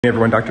Hey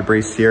everyone, Dr.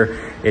 Brace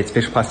here. It's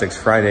Facial Plastics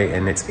Friday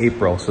and it's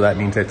April, so that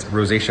means it's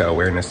Rosacea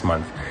Awareness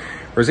Month.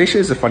 Rosacea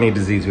is a funny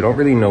disease. We don't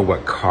really know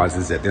what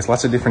causes it. There's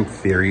lots of different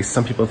theories.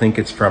 Some people think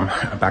it's from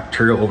a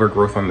bacterial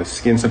overgrowth on the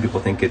skin. Some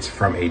people think it's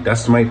from a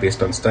dust mite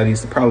based on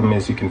studies. The problem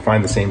is you can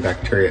find the same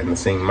bacteria and the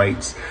same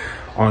mites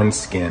on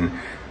skin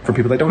for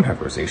people that don't have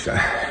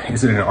rosacea.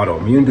 Is it an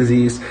autoimmune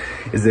disease?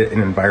 Is it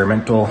an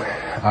environmental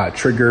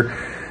trigger?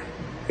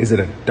 Is it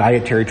a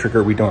dietary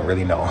trigger? We don't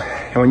really know.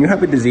 And when you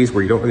have a disease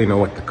where you don't really know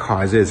what the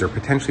cause is, or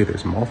potentially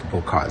there's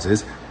multiple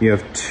causes, you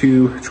have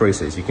two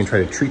choices. You can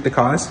try to treat the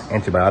cause,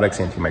 antibiotics,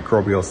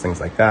 antimicrobials,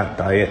 things like that,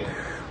 diet,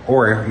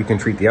 or you can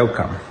treat the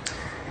outcome.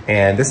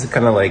 And this is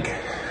kind of like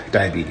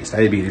diabetes.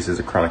 Diabetes is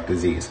a chronic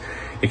disease.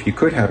 If you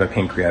could have a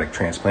pancreatic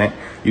transplant,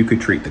 you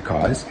could treat the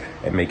cause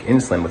and make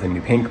insulin with a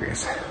new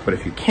pancreas. But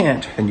if you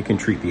can't, then you can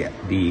treat the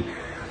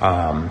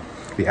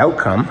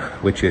outcome,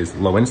 which is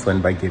low insulin,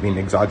 by giving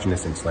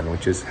exogenous insulin,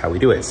 which is how we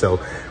do it.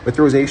 So with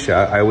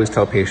rosacea, I always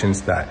tell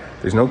patients that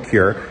there's no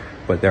cure,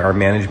 but there are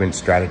management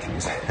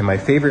strategies. And my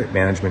favorite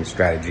management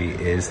strategy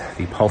is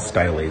the pulse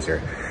dye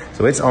laser.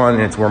 So it's on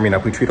and it's warming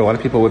up. We treat a lot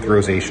of people with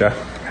rosacea.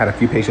 Had a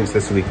few patients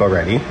this week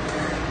already.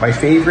 My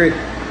favorite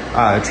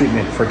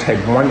treatment for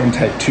type 1 and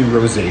type 2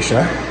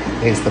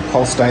 rosacea is the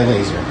pulse dye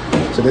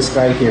laser. So this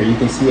guy here, you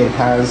can see it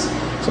has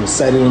some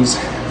settings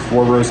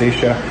for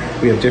rosacea.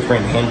 We have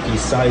different handpiece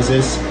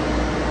sizes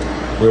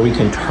where we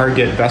can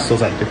target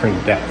vessels at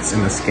different depths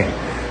in the skin.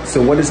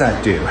 So what does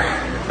that do?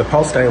 The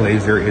pulse dye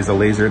laser is a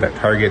laser that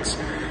targets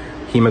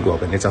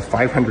hemoglobin. It's a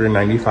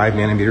 595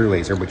 nanometer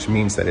laser, which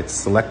means that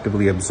it's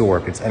selectively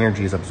absorbed. Its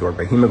energy is absorbed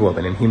by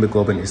hemoglobin, and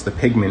hemoglobin is the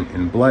pigment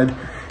in blood,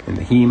 in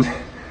the heme.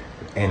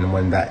 And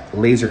when that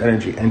laser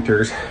energy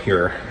enters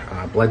your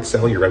blood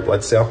cell, your red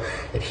blood cell,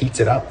 it heats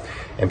it up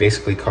and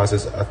basically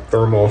causes a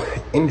thermal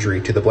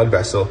injury to the blood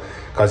vessel,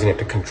 causing it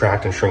to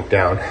contract and shrink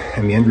down.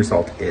 And the end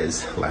result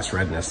is less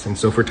redness. And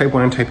so for type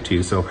 1 and type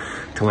 2, so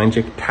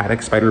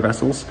telangiectatic spider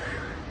vessels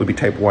would be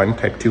type 1,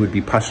 type 2 would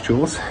be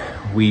pustules.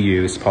 We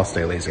use pulse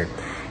dye laser.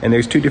 And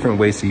there's two different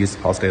ways to use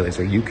the pulse dye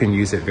laser. You can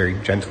use it very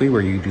gently,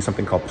 where you do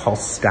something called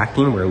pulse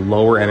stacking, where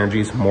lower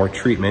energies, more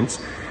treatments,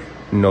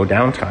 no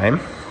downtime,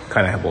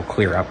 kind of will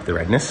clear up the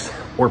redness,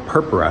 or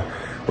purpura,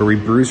 where we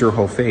bruise your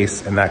whole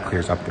face and that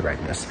clears up the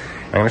redness.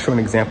 I'm going to show an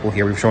example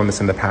here. We've shown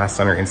this in the past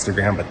on our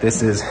Instagram, but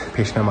this is a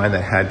patient of mine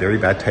that had very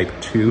bad type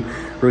 2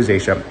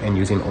 rosacea, and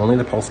using only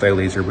the pulse dye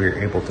laser, we were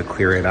able to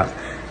clear it up.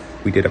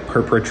 We did a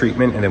purpura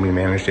treatment and then we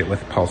managed it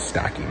with pulse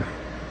stacking.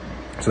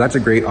 So that's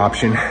a great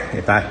option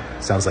if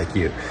that sounds like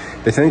you.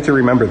 The thing to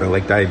remember though,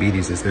 like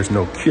diabetes, is there's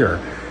no cure.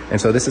 And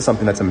so this is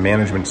something that's a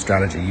management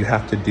strategy. You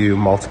have to do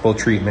multiple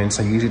treatments.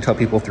 I usually tell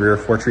people 3 or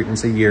 4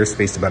 treatments a year,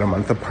 spaced about a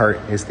month apart,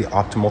 is the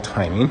optimal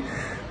timing.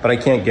 But I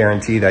can't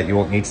guarantee that you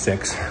won't need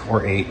 6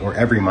 or 8 or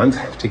every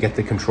month to get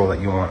the control that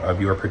you want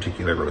of your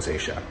particular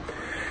rosacea.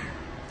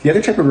 The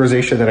other type of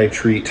rosacea that I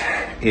treat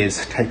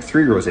is type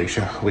 3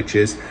 rosacea, which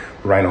is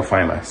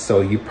rhinophyma.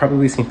 So you've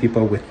probably seen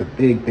people with the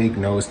big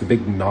nose, the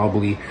big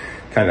knobbly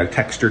kind of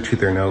texture to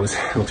their nose.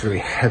 It looks really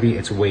heavy,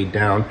 it's weighed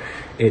down.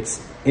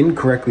 It's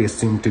incorrectly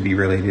assumed to be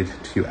related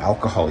to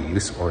alcohol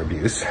use or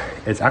abuse.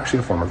 It's actually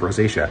a form of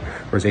rosacea.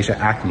 Rosacea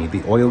acne,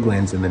 the oil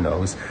glands in the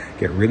nose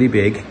get really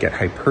big, get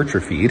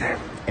hypertrophied,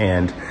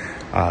 and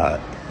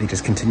they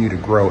just continue to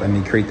grow, and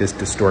they create this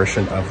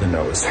distortion of the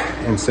nose.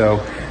 And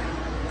so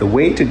the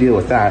way to deal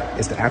with that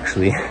is to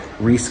actually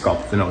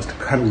resculpt the nose, to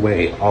cut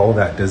away all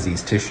that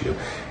diseased tissue.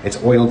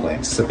 It's oil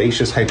glands.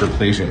 Sebaceous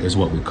hyperplasia is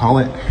what we call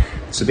it.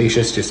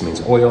 Sebaceous just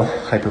means oil,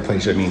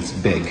 hyperplasia means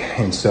big.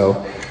 And so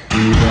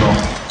we will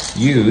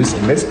use,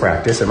 in this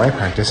practice, in my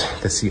practice,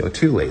 the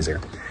CO2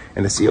 laser.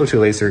 And the CO2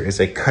 laser is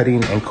a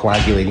cutting and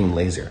coagulating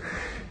laser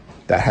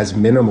that has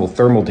minimal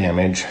thermal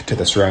damage to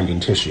the surrounding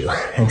tissue.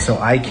 And so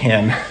I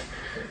can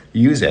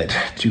use it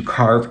to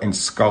carve and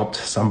sculpt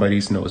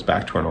somebody's nose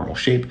back to a normal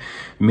shape,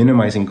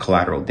 minimizing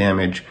collateral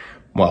damage,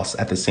 whilst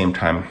at the same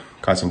time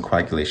causing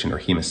coagulation or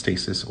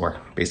hemostasis,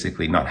 or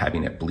basically not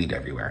having it bleed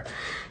everywhere.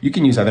 You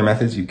can use other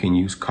methods. You can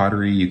use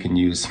cautery, you can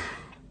use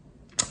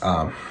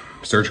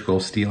surgical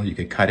steel, you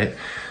could cut it,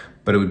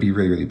 but it would be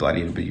really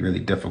bloody. It would be really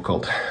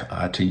difficult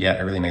to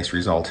get a really nice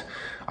result.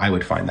 I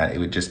would find that it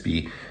would just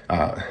be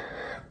a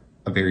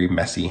very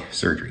messy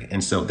surgery.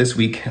 And so this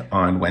week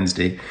on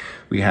Wednesday,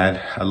 we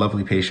had a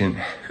lovely patient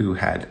who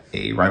had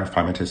a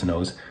rhinophymatous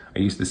nose. I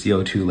used the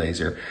CO2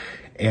 laser.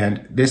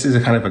 And this is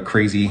a kind of a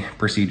crazy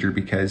procedure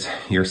because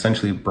you're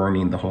essentially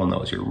burning the whole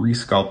nose. You're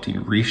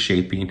resculpting,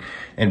 reshaping,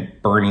 and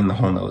burning the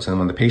whole nose. And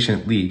when the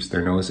patient leaves,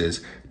 their nose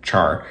is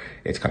char.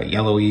 It's kind of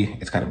yellowy,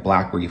 it's kind of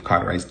black where you've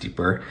cauterized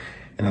deeper,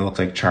 and it looks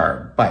like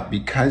char. But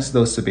because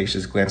those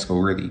sebaceous glands go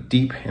really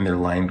deep and they're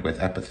lined with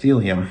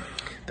epithelium,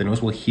 the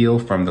nose will heal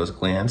from those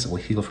glands, it will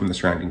heal from the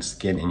surrounding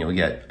skin, and you'll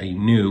get a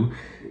new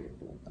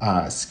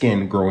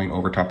skin growing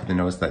over top of the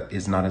nose that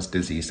is not as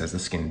diseased as the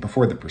skin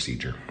before the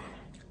procedure.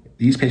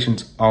 These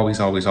patients always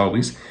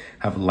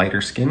have lighter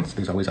skin, so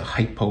there's always a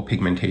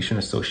hypopigmentation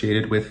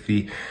associated with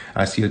the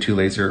CO2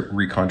 laser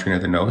recontouring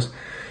of the nose,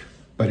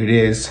 but it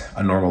is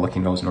a normal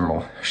looking nose,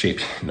 normal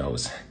shaped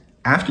nose.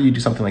 After you do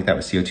something like that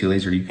with CO2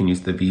 laser, you can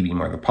use the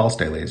V-beam or the pulse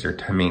dye laser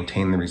to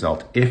maintain the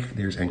result if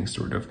there's any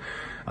sort of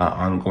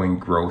ongoing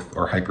growth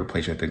or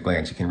hyperplasia at the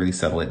glands. You can really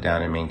settle it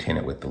down and maintain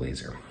it with the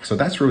laser. So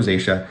that's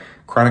rosacea,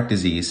 chronic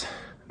disease,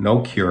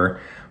 no cure,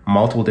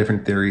 multiple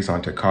different theories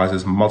onto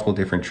causes, multiple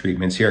different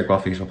treatments. Here at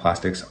Guelph Facial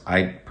Plastics,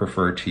 I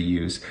prefer to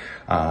use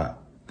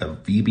the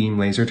V-beam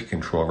laser to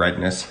control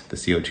redness, the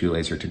CO2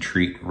 laser to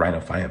treat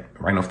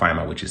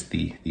rhinophyma, which is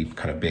the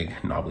kind of big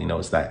knobbly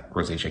nose that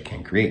rosacea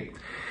can create.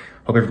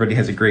 Hope everybody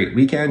has a great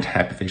weekend.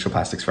 Happy Facial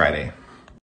Plastics Friday.